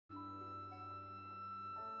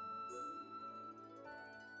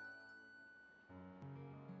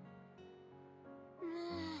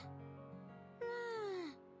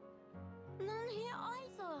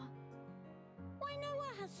I know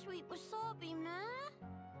I had sweet wasabi, Ma.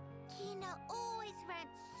 Kino always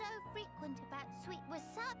rants so frequent about sweet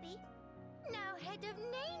wasabi. Now head of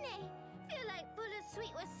Nene feel like full of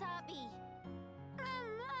sweet wasabi.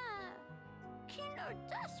 Mama, Kino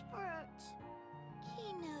desperate.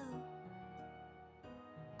 Kino.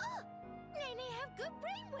 Oh, Nene have good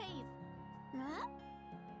brainwave. Huh?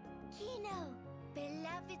 Kino,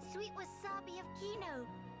 beloved sweet wasabi of Kino.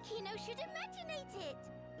 Kino should imaginate it.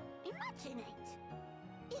 Imaginate?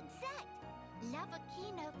 Exact. Love of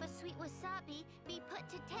Kino for sweet wasabi be put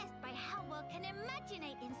to test by how well can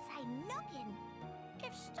imaginate inside noggin.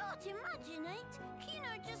 If start imaginate, Kino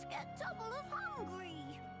just get double of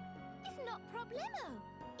hungry. It's not problemo.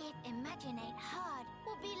 If imaginate hard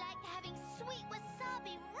will be like having sweet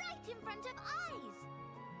wasabi right in front of eyes.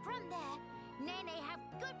 From there, Nene have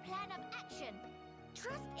good plan of action.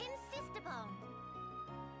 Trust insist upon.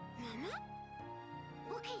 Mama?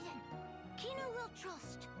 Okay then. Kino will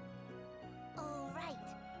trust. All right.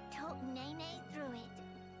 Talk Nene through it.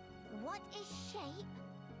 What is shape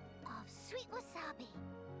of sweet wasabi?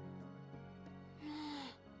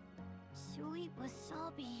 Sweet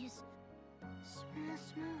wasabi is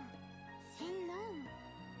small, thin, long,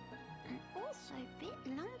 and also a bit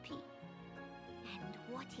lumpy. And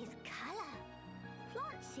what is color?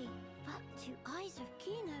 Plantsy, but to eyes of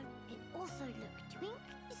Kino, it also look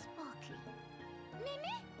twinkly, sparkly.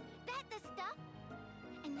 Mimi, that the stuff?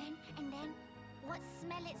 And then, what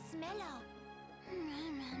smell it smell of?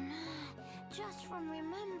 Just from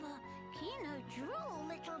remember, Kino drool a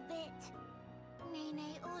little bit.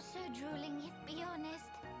 Nene also drooling, if be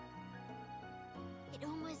honest. It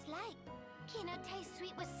almost like Kino tastes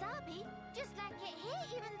sweet wasabi, just like it here,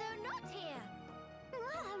 even though not here.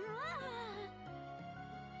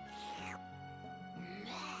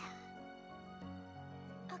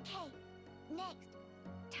 Okay, next.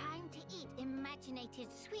 Time to eat imaginated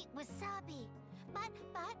sweet wasabi. But,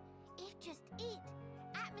 if just eat,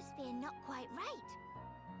 atmosphere not quite right.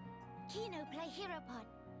 Kino play Heropod,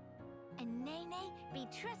 and Nene be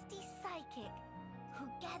trusty psychic, who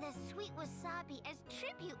gathers sweet wasabi as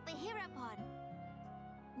tribute for Heropod.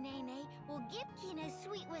 Nene will give Kino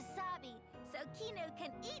sweet wasabi, so Kino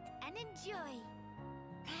can eat and enjoy.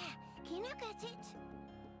 Kino get it?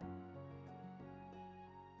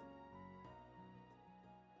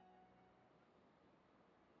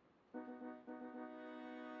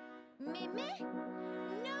 Meme,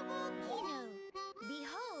 noble Kino,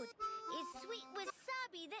 behold, is sweet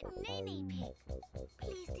wasabi that Nene picked.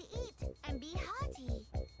 Please to eat and be hearty.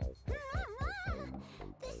 Mama!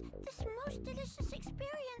 This most delicious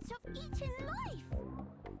experience of eating life!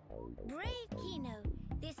 Brave Kino,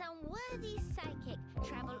 this unworthy psychic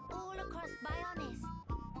travel all across Bionis.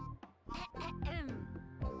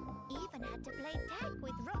 Even had to play tag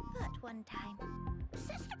with Rockport one time.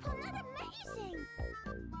 Sister Pon, that's amazing!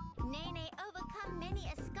 Nene overcome many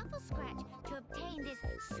a scuffle scratch to obtain this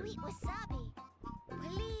sweet wasabi.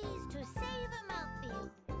 Please to save a mouthfeel.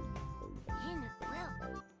 Kino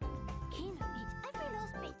will. Kino eats every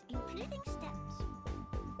last bit, including steps.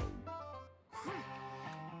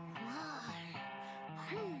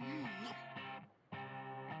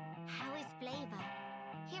 How is flavor?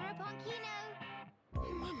 Heropon Kino?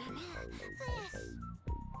 This.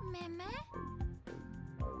 Meme?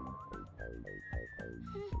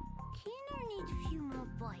 Kino needs few more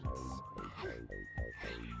bites.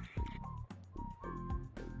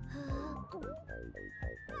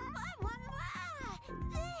 I want more!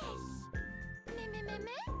 This! Meme?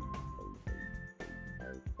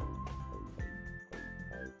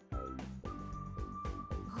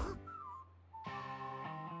 Huh?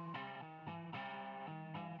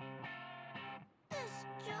 This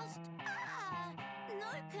just,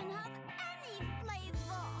 no can have any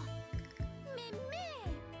flavor. Meme!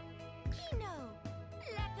 Kino!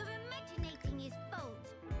 Lack of imaginating is fault.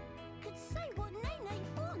 Could say what Nene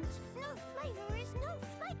wants. No flavor is no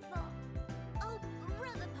flavor. Oh,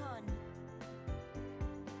 brother pon.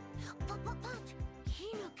 But,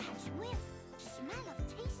 Kino catch whiff. Smell of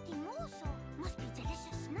tasty morsel. Must be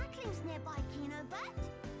delicious snacklings nearby, Kino bet.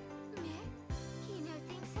 Meh? Kino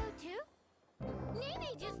thinks so too?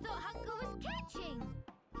 Nene just thought hunger was catching.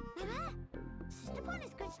 Mama, Sister Pon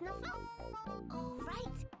is good snuffle. All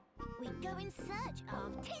right. We go in search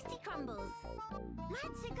of tasty crumbles.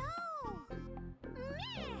 Let's go.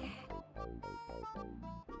 Meh!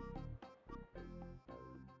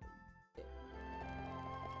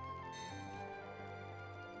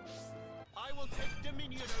 I will take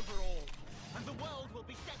dominion over all, and the world will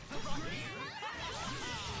be set to rights.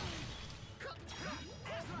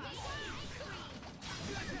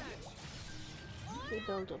 Or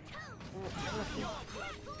build up.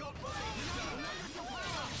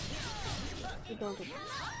 Build up.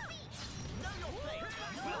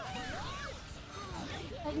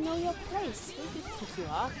 Like, know your place. Who do you think you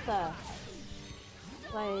are, Arthur?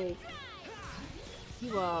 Like,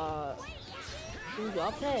 you are in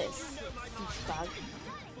your place. Bag.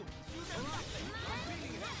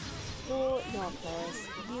 Know your place.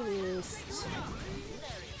 You list.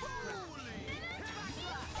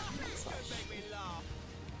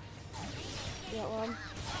 That one.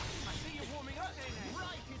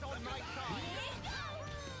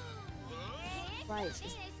 Right is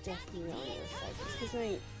definitely on the other side. It's because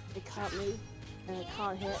they can't move and they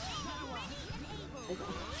can't hit.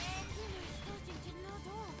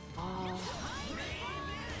 Ah.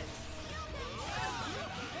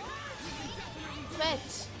 Red.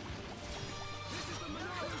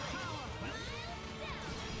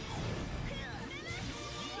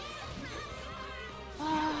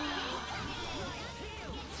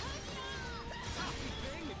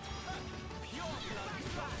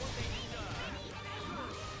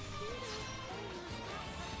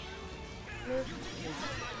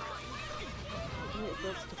 It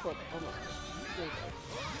builds to put on it. There you go.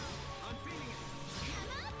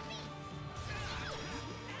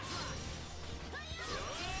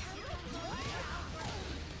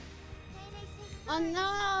 Oh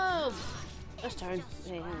no! Let's turn.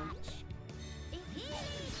 Hey, hang on.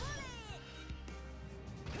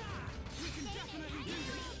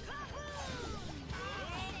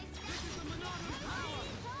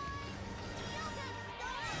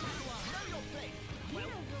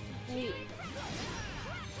 Hey.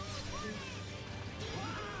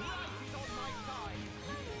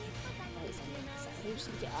 Who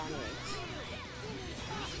should get on it?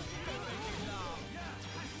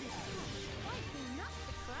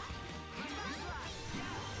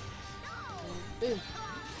 Boom.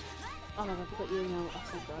 Oh my god, I got you now. Oh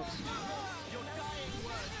my god.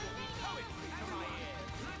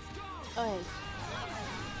 Okay.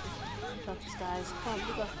 We got this, guys. Come on,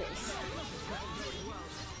 we got this.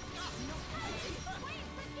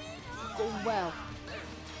 Going well.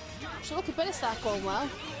 So look, it better start going well.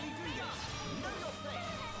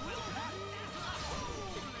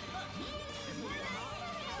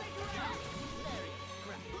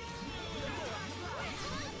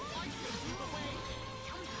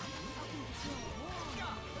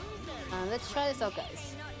 Let's try this out,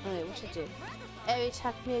 guys. Alright, what should I do? Area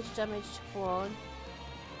attack, major damage to 1.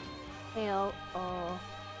 Hail or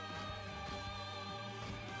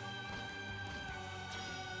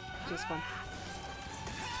this one.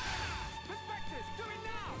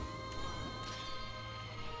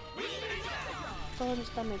 Bonus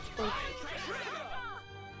damage, both.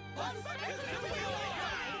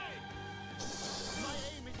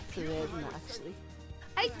 It's weird, isn't it, actually?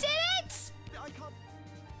 I did it!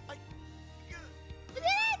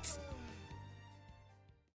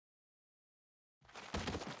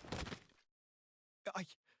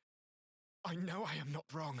 I know I am not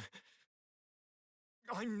wrong.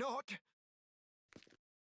 I'm not.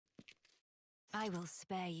 I will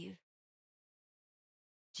spare you.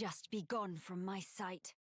 Just be gone from my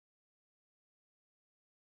sight.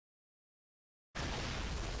 No!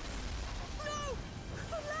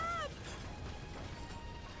 The lab!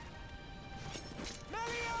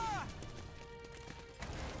 Melia!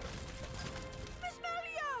 Miss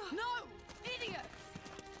Melia! No! Idiots!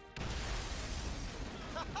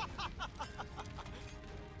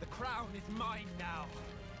 The crown is mine now.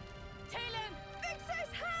 Talon!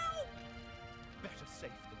 Vix's help! Better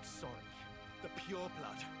safe than sorry. The pure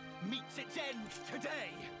blood meets its end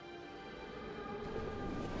today.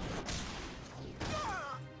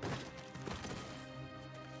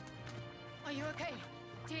 Are you okay,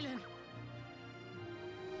 Talon?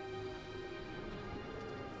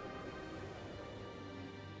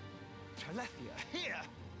 Telethia here.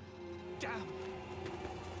 Damn.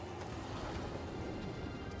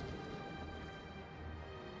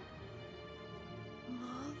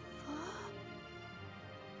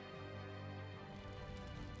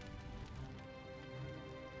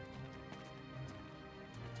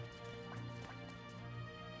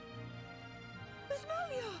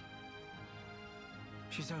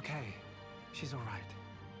 She's okay. She's all right.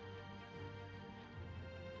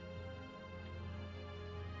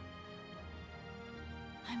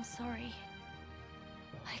 I'm sorry.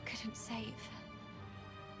 I couldn't save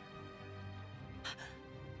the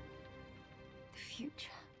future.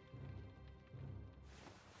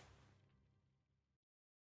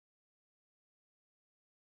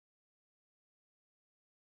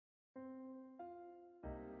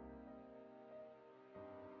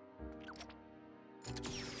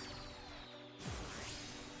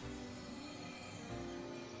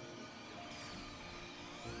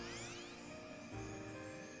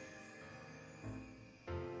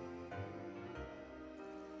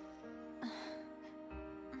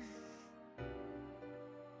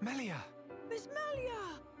 Melia! Miss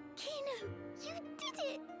Melia! Kino, you did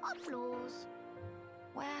it! Applause.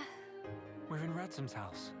 Where? We're in Ransom's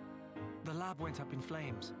house. The lab went up in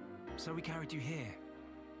flames, so we carried you here.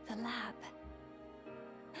 The lab.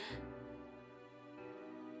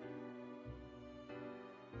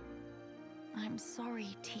 I'm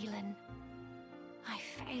sorry, Teelan. I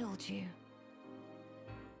failed you.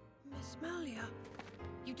 Miss Melia?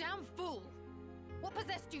 You damn fool! What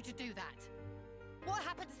possessed you to do that? What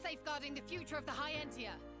happened to safeguarding the future of the High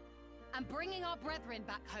Entia? And bringing our brethren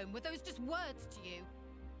back home, were those just words to you?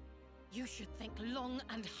 You should think long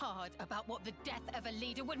and hard about what the death of a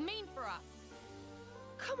leader would mean for us!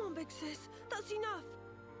 Come on, big sis. That's enough.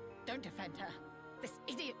 Don't defend her. This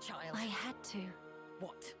idiot child. I had to.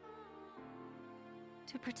 What?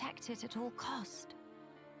 To protect it at all cost.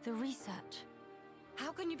 The research.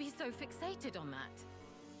 How can you be so fixated on that?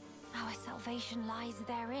 Our salvation lies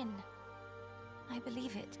therein. I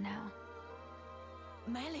believe it now.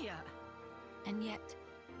 Melia! And yet,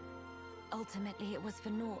 ultimately it was for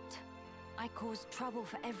naught. I caused trouble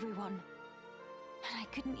for everyone. And I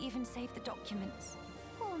couldn't even save the documents.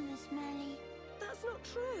 Poor Miss Melly. That's not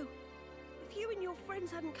true. If you and your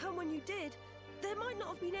friends hadn't come when you did, there might not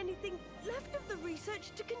have been anything left of the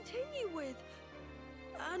research to continue with.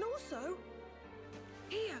 And also,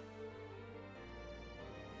 here,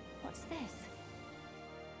 What's this?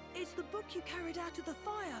 it's the book you carried out of the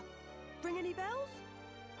fire. Ring any bells?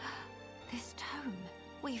 This tome.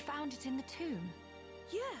 We found it in the tomb.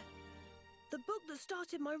 Yeah, the book that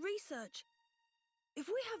started my research. If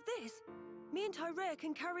we have this, me and Tyrea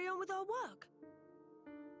can carry on with our work.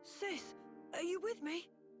 Sis, are you with me?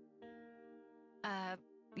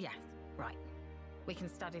 Yes, right. We can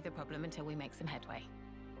study the problem until we make some headway.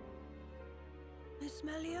 Miss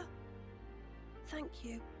Melia? Thank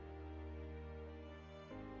you.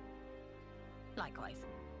 Likewise.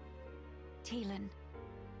 Teelan.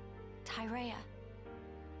 Tyrea.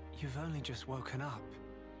 You've only just woken up.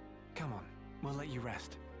 Come on, we'll let you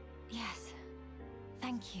rest. Yes.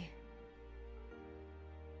 Thank you.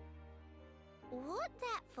 What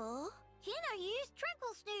that for? Kino used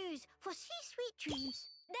Tranquil Snooze for sweet dreams.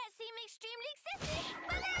 That seemed extremely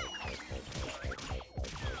excessive.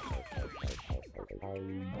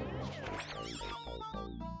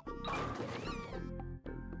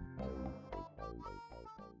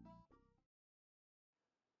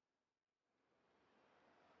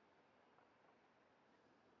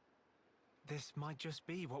 This might just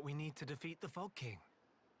be what we need to defeat the Fog King.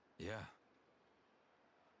 Yeah.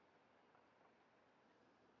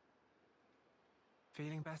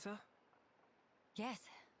 Feeling better? Yes.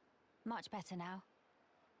 Much better now.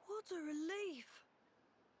 What a relief.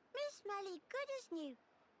 Miss Melly good as new.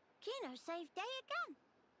 Kino saved day again.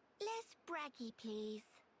 Less braggy, please.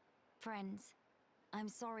 Friends, I'm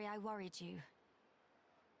sorry I worried you.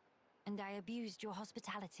 And I abused your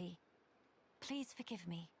hospitality. Please forgive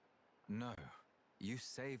me. No. You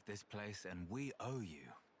saved this place and we owe you.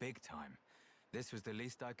 Big time. This was the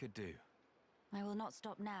least I could do. I will not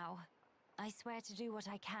stop now. I swear to do what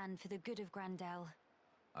I can for the good of Grandel.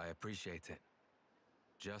 I appreciate it.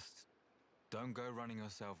 Just don't go running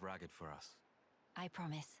yourself ragged for us. I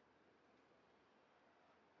promise.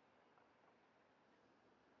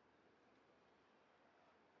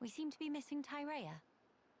 We seem to be missing Tyrea.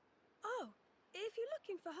 Oh, if you're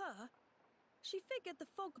looking for her, she figured the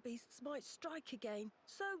fog beasts might strike again,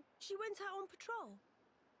 so she went out on patrol.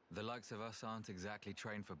 The likes of us aren't exactly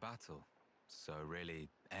trained for battle, so really,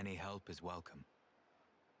 any help is welcome.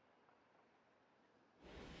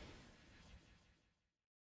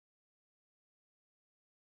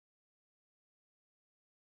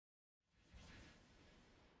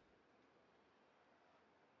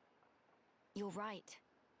 You're right.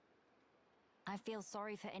 I feel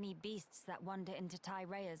sorry for any beasts that wander into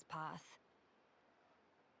Tyrea's path.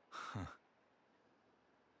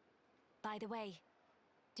 By the way,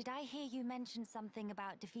 did I hear you mention something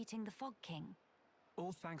about defeating the Fog King?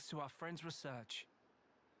 All thanks to our friend's research.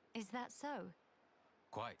 Is that so?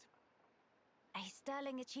 Quite. A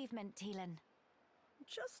sterling achievement, Teelan.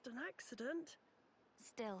 Just an accident.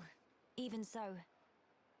 Still, even so,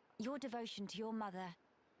 your devotion to your mother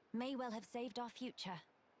may well have saved our future.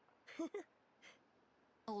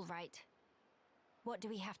 All right. What do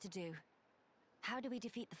we have to do? How do we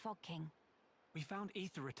defeat the Fog King? We found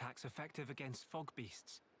ether attacks effective against fog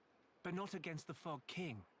beasts, but not against the Fog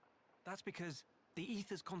King. That's because the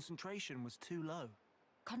ether's concentration was too low.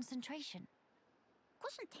 Concentration?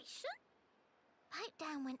 Concentration? Pipe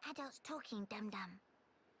down when adults talking, dum-dum.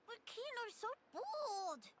 But Kino's so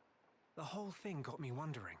bored. The whole thing got me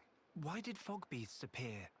wondering, why did fog beasts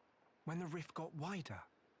appear when the rift got wider?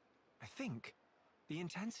 I think the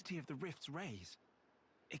intensity of the rift's rays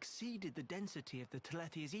exceeded the density of the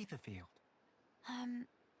Telethia's ether field.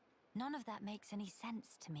 None of that makes any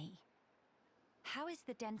sense to me. How is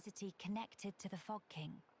the density connected to the Fog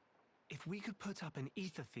King? If we could put up an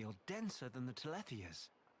ether field denser than the Telethia's,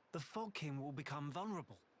 the Fog King will become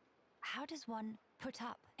vulnerable. How does one put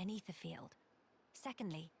up an ether field?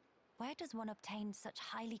 Secondly, where does one obtain such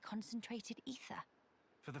highly concentrated ether?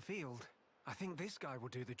 For the field, I think this guy will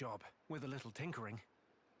do the job, with a little tinkering.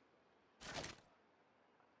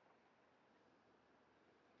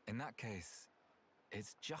 In that case,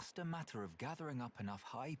 it's just a matter of gathering up enough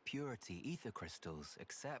high-purity ether crystals,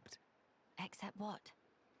 except... Except what?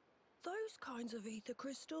 Those kinds of ether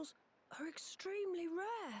crystals are extremely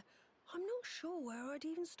rare. I'm not sure where I'd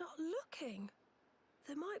even start looking.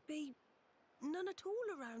 There might be none at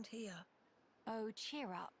all around here. Oh,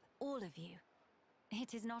 cheer up, all of you.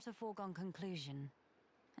 It is not a foregone conclusion.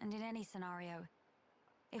 And in any scenario,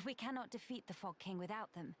 if we cannot defeat the Fog King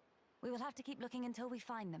without them, we will have to keep looking until we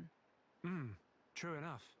find them. True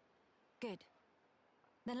enough. Good.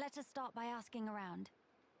 Then let us start by asking around.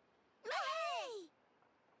 Hey!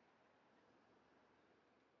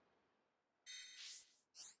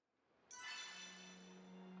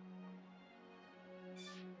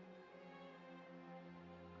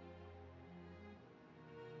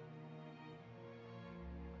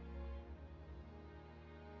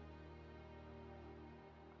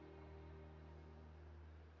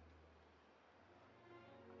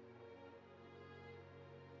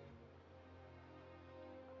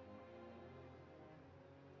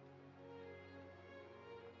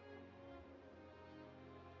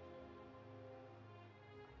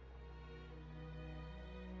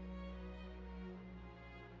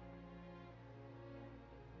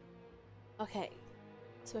 Okay,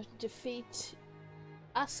 so we have to defeat.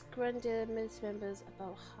 Ask random community members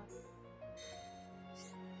about how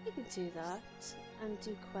you can do that and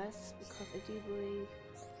do quests, because I do believe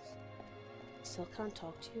I still can't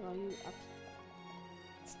talk to you. Are you up?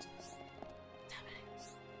 Damn it.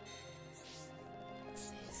 What's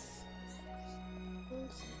this?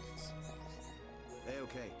 Nonsense. Hey,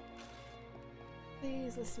 okay.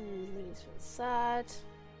 Please listen to the minis for the sad.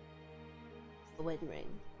 The wedding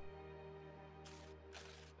ring.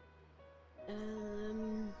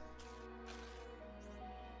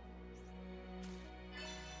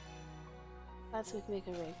 That's so we can make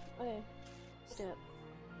a ring. Okay, do it.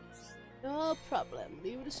 No problem.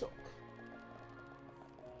 Leave it a soak.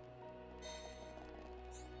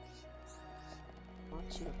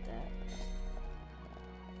 Want you up there?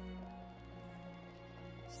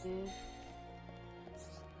 You.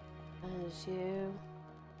 And there's you.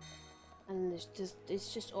 And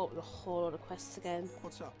it's just opened a whole lot of quests again.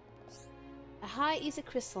 What's up? A high ether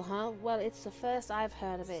crystal, huh? Well, it's the first I've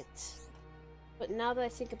heard of it. But now that I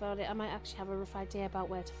think about it, I might actually have a rough idea about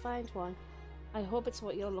where to find one. I hope it's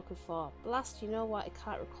what you're looking for. Blast, you know what? I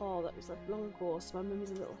can't recall. That was that long ago, so my memory's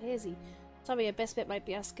a little hazy. Sorry, your best bet might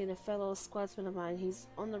be asking a fellow squadsman of mine. He's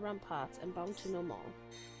on the ramparts and bound to know more.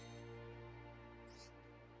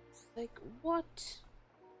 Like, what?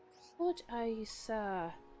 What are you,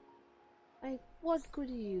 sir? Like, what good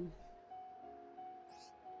are you?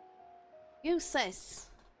 Useless!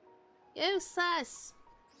 Useless!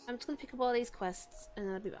 I'm just gonna pick up all these quests and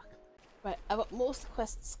then I'll be back. Right, I've got most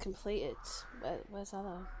quests completed. Where's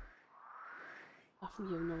Ella? Apart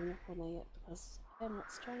from you, no, we're not going there yet because I'm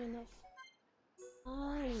not strong enough.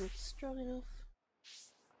 I'm not strong enough.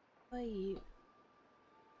 Why are you?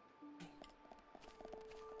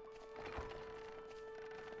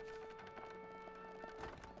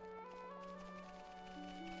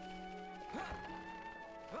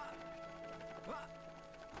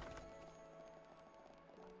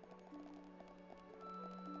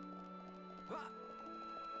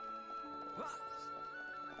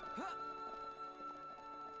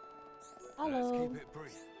 Hello. Let's keep it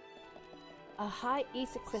brief. A high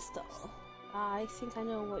ether crystal. I think I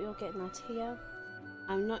know what you're getting at here.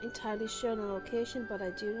 I'm not entirely sure on the location, but I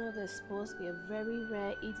do know there's supposed to be a very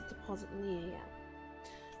rare ether deposit in the area.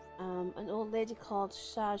 An old lady called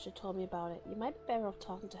Shaja told me about it. You might be better off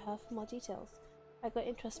talking to her for more details. I got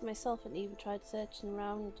interested myself and even tried searching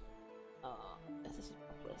around. Oh, this is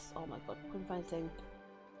hopeless. Oh my god, couldn't find a thing.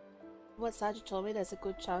 What Shaja told me, there's a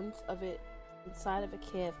good chance of it inside of a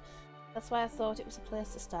cave. That's why I thought it was a place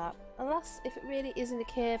to start. Alas, if it really isn't a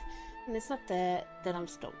cave and it's not there, then I'm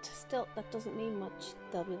stumped. Still, that doesn't mean much.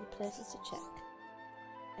 There'll be the places to check.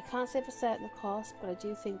 I can't say for certain, of course, but I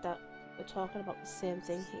do think that we're talking about the same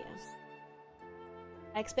thing here.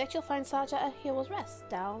 I expect you'll find Saja at Hero's Rest,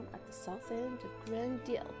 down at the south end of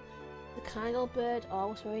Grandil. The kind old bird,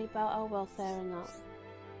 always worried about our welfare and that.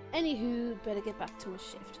 Anywho, better get back to my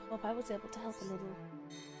shift. Hope I was able to help a little.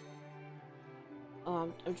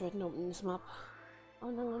 Oh, I'm dreading opening this map. Oh,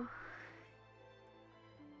 no.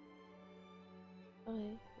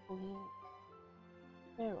 Okay, okay.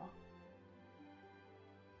 Where are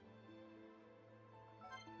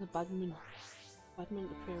the Bagman? Bagman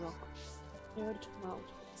the Prairie Rock. They already took him out,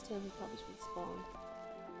 but still he probably respawn.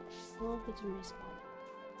 Oh, he didn't respawn.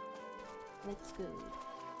 Let's go.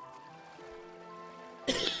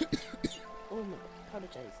 Oh my,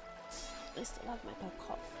 apologize. I still have my bad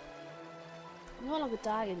cough. I'm no longer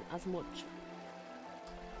dying as much.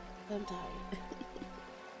 But I'm dying.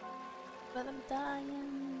 But I'm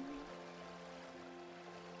dying.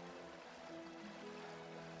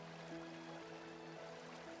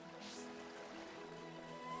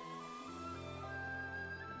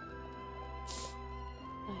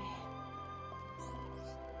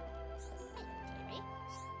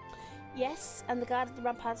 Yes, and the guard at the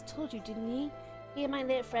ramparts told you, didn't he? He and my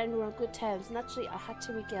late friend were on good terms. Naturally, I had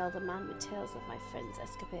to regale the man with tales of my friend's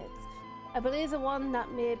escapades. I believe the one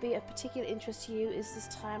that may be of particular interest to you is this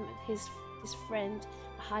time his friend,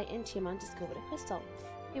 a high Entier man, discovered a crystal.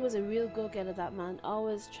 He was a real go-getter, that man,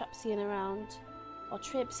 always traipsing around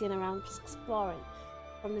exploring.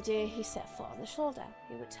 From the day he set foot on the shoulder,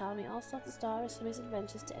 he would tell me all sorts of stories from his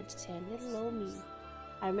adventures to entertain little old me.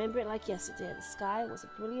 I remember it like yesterday. The sky was a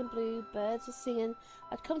brilliant blue, birds were singing.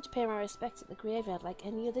 I'd come to pay my respects at the graveyard like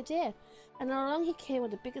any other day, and along he came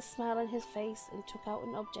with the biggest smile on his face and took out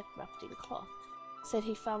an object wrapped in cloth. Said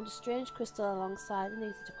he found a strange crystal alongside an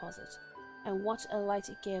ether deposit, and what a light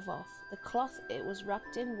it gave off. The cloth it was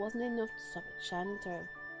wrapped in wasn't enough to stop it shining through.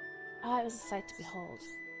 Ah, it was a sight to behold.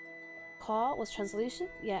 The core was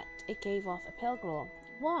translucent, yet it gave off a pale glow.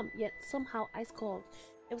 Warm, yet somehow ice cold.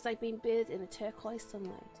 It was like being bathed in a turquoise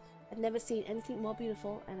sunlight. I'd never seen anything more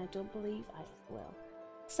beautiful, and I don't believe I ever will.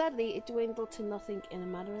 Sadly, it dwindled to nothing in a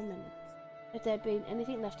matter of minutes. If there had been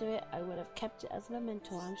anything left of it, I would have kept it as a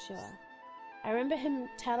memento, I'm sure. I remember him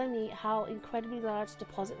telling me how incredibly large the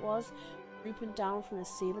deposit was, drooping down from the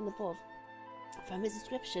ceiling above. From his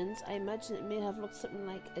descriptions, I imagine it may have looked something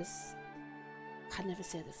like as... I can never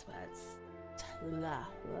say this word.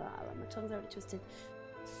 My tongue's already twisted.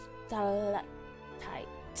 Stalactite.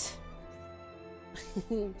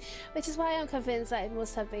 Which is why I'm convinced that it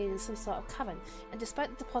must have been in some sort of cavern, and despite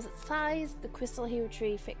the deposit's size, the crystal he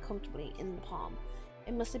retrieved fit comfortably in the palm.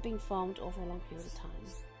 It must have been formed over a long period of time.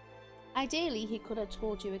 Ideally, he could have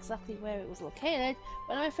told you exactly where it was located,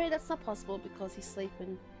 but I'm afraid that's not possible because he's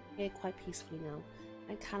sleeping here quite peacefully now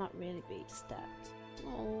and cannot really be disturbed.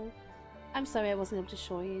 Oh, I'm sorry I wasn't able to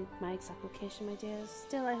show you my exact location, my dears.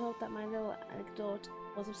 Still, I hope that my little anecdote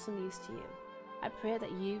was of some use to you. I pray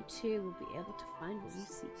that you too will be able to find what you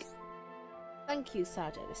seek. Thank you,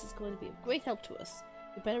 Saja. This is going to be of great help to us.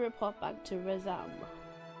 We better report back to Razam.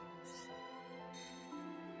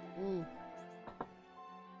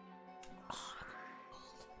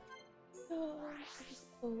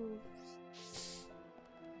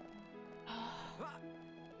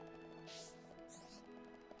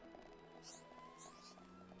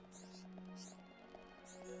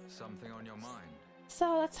 Something on your mind?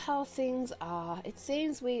 So that's how things are. It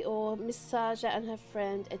seems we owe Miss Saja and her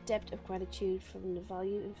friend a debt of gratitude from the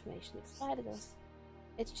valuable information it provided us.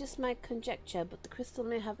 It's just my conjecture, but the crystal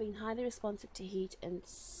may have been highly responsive to heat and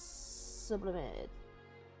sublimated.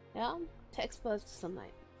 Yeah? To expose to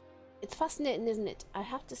sunlight. It's fascinating, isn't it? I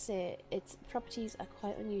have to say, its properties are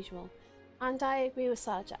quite unusual. And I agree with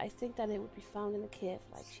Saja. I think that it would be found in the cave,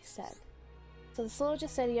 like she said. So the soldier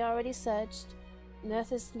said he already searched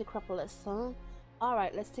Nerthus necropolis, huh?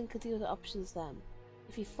 Alright, let's think of the other options then.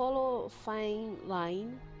 If you follow Fame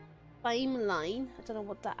Line, I don't know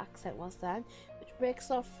what that accent was then, which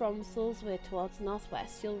breaks off from Thulsway towards the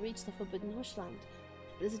northwest, you'll reach the Forbidden Hushland.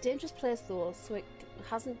 It's a dangerous place though, so it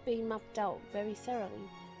hasn't been mapped out very thoroughly.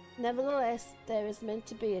 Nevertheless, there is meant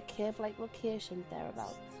to be a cave-like location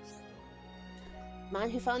thereabouts. The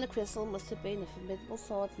man who found the crystal must have been a formidable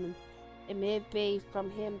swordsman. It may be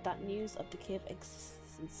from him that news of the cave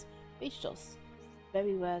existence reached us.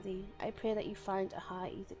 Very worthy. I pray that you find a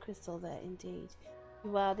high ether crystal there indeed.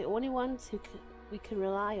 You are the only ones we can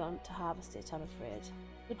rely on to harvest it, I'm afraid.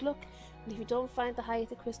 Good luck, and if you don't find the high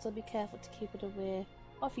ether crystal, be careful to keep it away.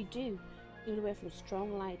 Or if you do, keep it away from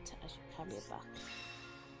strong light as you carry it back.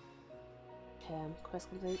 Okay, quest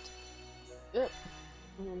complete.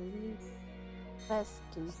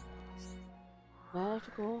 Question. Where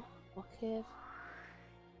to go? What cave?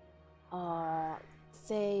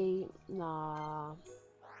 Say, nah.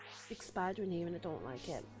 Big spider in here and I don't like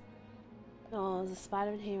it. No, there's a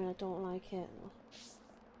spider in here and I don't like it.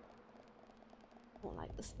 I don't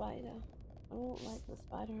like the spider. I don't like the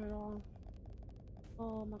spider at all.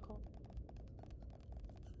 Oh my god.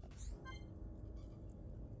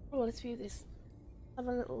 Oh, let's view this. Have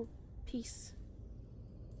a little peace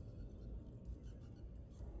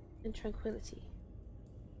and tranquility.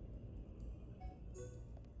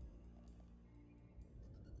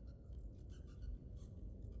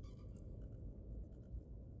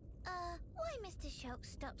 Why Mr. Shulk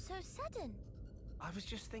stopped so sudden? I was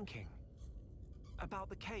just thinking about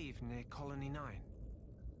the cave near Colony 9.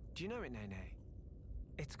 Do you know it, Nene?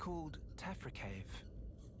 It's called Tephra Cave.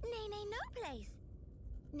 Nene no place.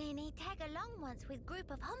 Nene tag along once with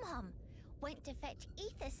group of hum-hum. Went to fetch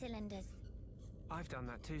ether cylinders. I've done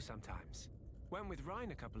that too sometimes. Went with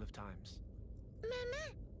Ryan a couple of times.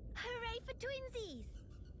 Mama! Hooray for twinsies!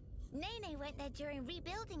 Nene went there during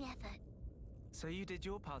rebuilding effort. So you did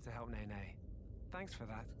your part to help Nene. Thanks for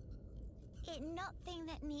that. It not thing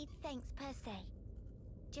that need thanks per se.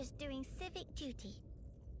 Just doing civic duty.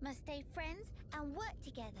 Must stay friends and work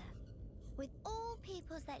together. With all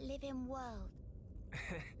peoples that live in world.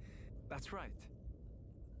 That's right.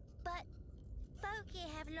 But folk here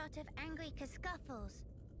have lot of angry scuffles.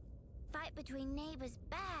 Fight between neighbors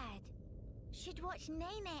bad. Should watch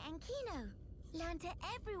Nene and Kino. Learn to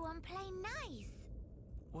everyone play nice.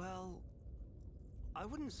 Well, I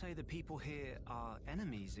wouldn't say the people here are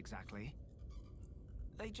enemies exactly.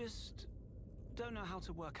 They just don't know how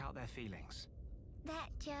to work out their feelings. That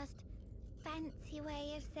just fancy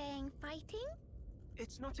way of saying fighting?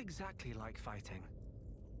 It's not exactly like fighting.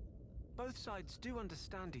 Both sides do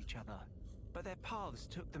understand each other, but their paths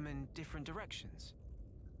took them in different directions.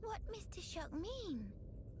 What Mr. Shock mean?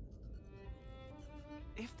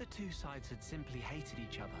 If the two sides had simply hated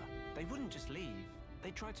each other, they wouldn't just leave.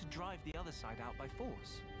 They'd try to drive the other side out by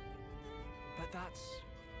force. But that's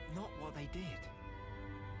not what they did.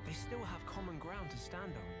 They still have common ground to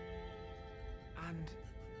stand on. And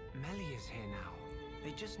Melly is here now.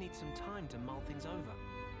 They just need some time to mull things over.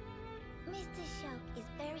 Mr. Shock is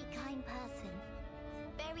very kind person.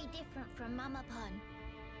 Very different from Mama Pon.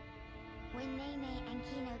 When Nene and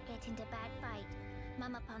Kino get into bad fight,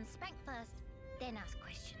 Mama Pon spank first, then ask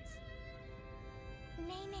questions.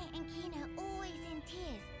 Nene and Kino always in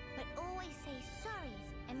tears, but always say sorries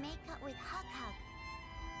and make up with hug.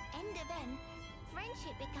 End of end,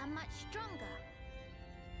 friendship become much stronger.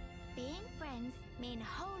 Being friends mean a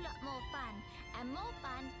whole lot more fun, and more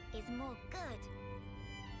fun is more good.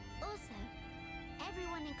 Also,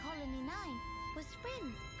 everyone in Colony 9 was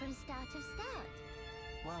friends from start.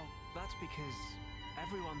 Well, that's because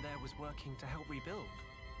everyone there was working to help rebuild.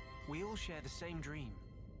 We all share the same dream.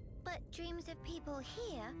 But dreams of people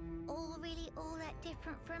here all really all that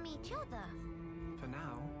different from each other. For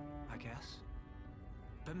now, I guess.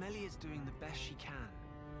 But Melly is doing the best she can,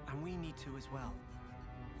 and we need to as well.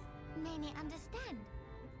 Nene understand.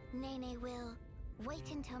 Nene will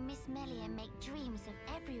wait until Miss Melia make dreams of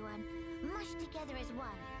everyone mushed together as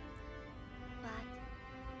one. But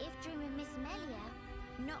if dream of Miss Melia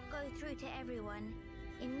not go through to everyone,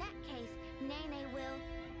 in that case, Nene will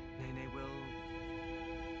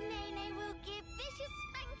give vicious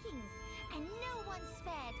spankings, and no one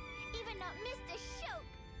spared, even not Mr.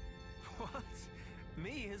 Shoke. What?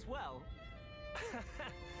 Me as well?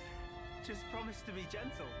 Just promise to be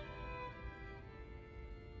gentle.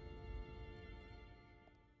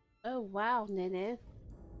 Oh wow, Nene.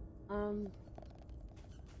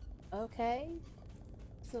 Okay.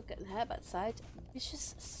 Still getting her backside.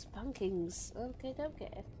 Vicious spankings. Okay,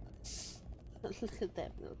 okay. Look at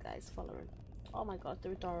them little guys following. Oh my god,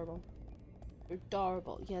 they're adorable. They're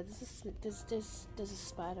adorable. Yeah, there's a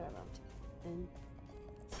spider around. And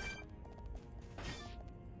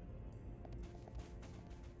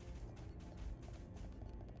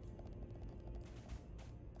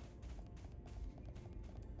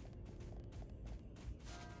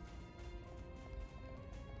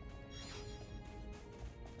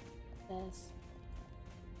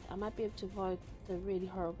I might be able to avoid the really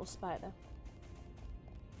horrible spider.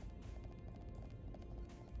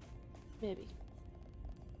 Maybe.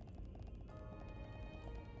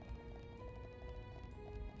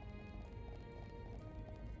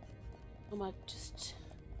 I might just...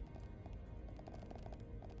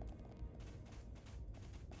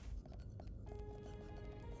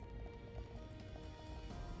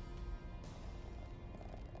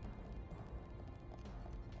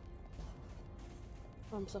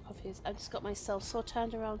 I'm so confused. I've just got myself so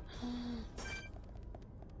turned around.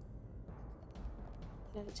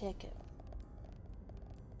 Gotta take it.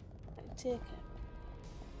 Gotta take it.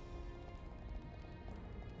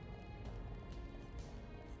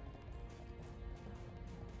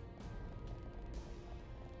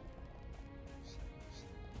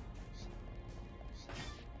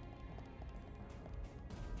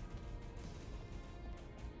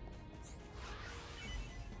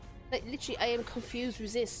 literally, I am confused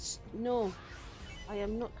resist. No, I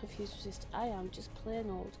am not confused resist. I am just plain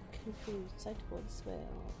old confused. Decide to go this way.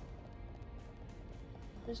 Or...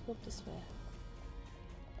 let's go up this way.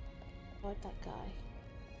 Avoid that guy.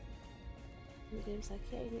 And the game's like,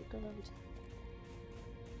 yeah, you need to go around.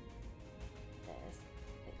 Yes.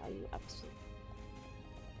 Are you absolutely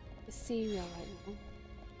cereal right now?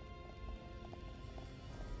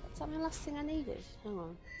 Is that my last thing I needed? Hang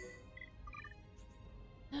on.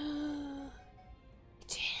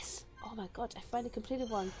 It is! Oh my god, I finally completed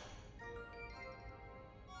one.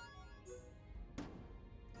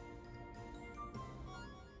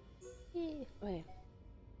 Yeah. Wait.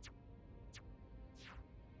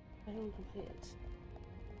 I don't complete it.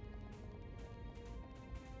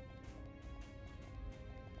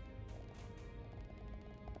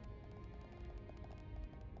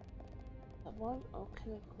 That one? Or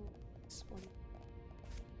can I go this one?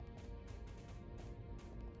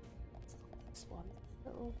 This one.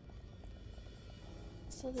 Little.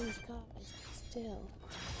 Still these guys. Still.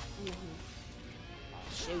 Oh,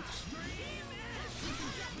 shoot.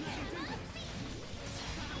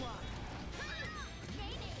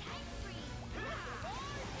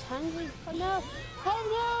 Tangly. Oh no! Oh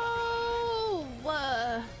no!